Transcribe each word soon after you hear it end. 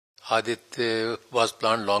Aditya was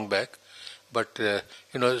planned long back, but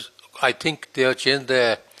I think they have changed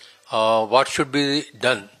the what should be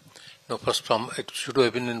done. First it should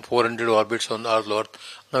have been in 400 orbits on Earth.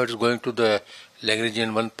 Now it is going to the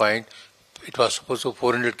Lagrangian 1 point. It was supposed to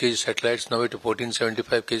 400 kg satellites. Now it is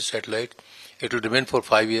 1475 kg satellite. It will remain for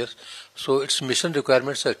 5 years. So its mission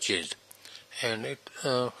requirements have changed, and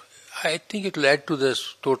I think it will add to the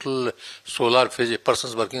total solar physics,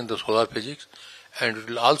 persons working in the solar physics, and it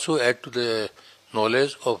will also add to the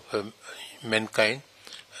knowledge of mankind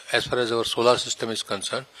as far as our solar system is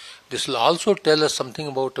concerned. This will also tell us something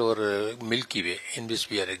about our Milky Way in which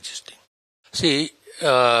we are existing. See,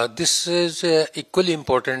 this is an equally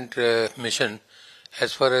important mission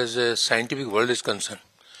as far as the scientific world is concerned.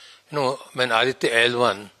 When Aditya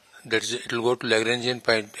L1, that is, it will go to Lagrangian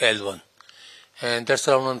point L1, and that's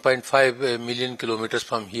around 1.5 million kilometers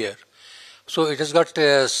from here. So it has got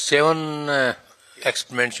 7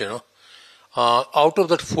 experiments, out of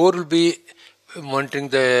that 4 will be monitoring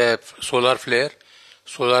the solar flare,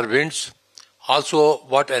 solar winds, also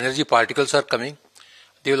what energy particles are coming.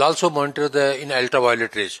 They will also monitor in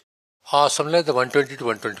ultraviolet rays. Something like the 120 to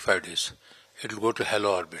 125 days. It will go to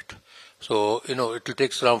hello orbit. So, it will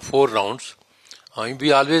take around 4 rounds.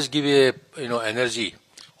 We always give a, energy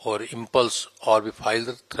or impulse, or we file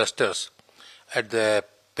the thrusters at the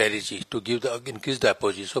perigee to increase the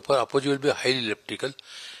apogee. So for apogee will be highly elliptical,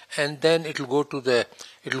 and then it will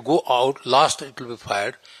go out, last it will be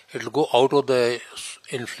fired, it will go out of the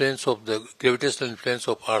influence of the gravitational influence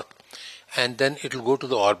of Earth, and then it will go to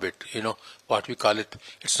the orbit, what we call it.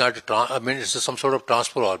 It's not it's some sort of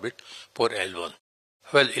transfer orbit for L1.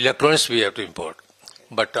 Well, electronics we have to import,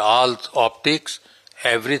 but all optics,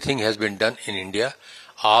 everything has been done in India.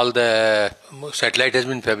 All the satellite has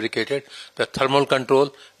been fabricated, the thermal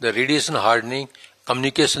control, the radiation hardening,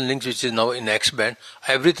 communication links, which is now in X-band,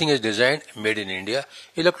 everything is designed, made in India.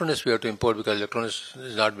 Electronics we have to import because electronics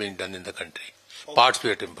is not being done in the country. Parts we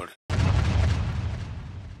have to import.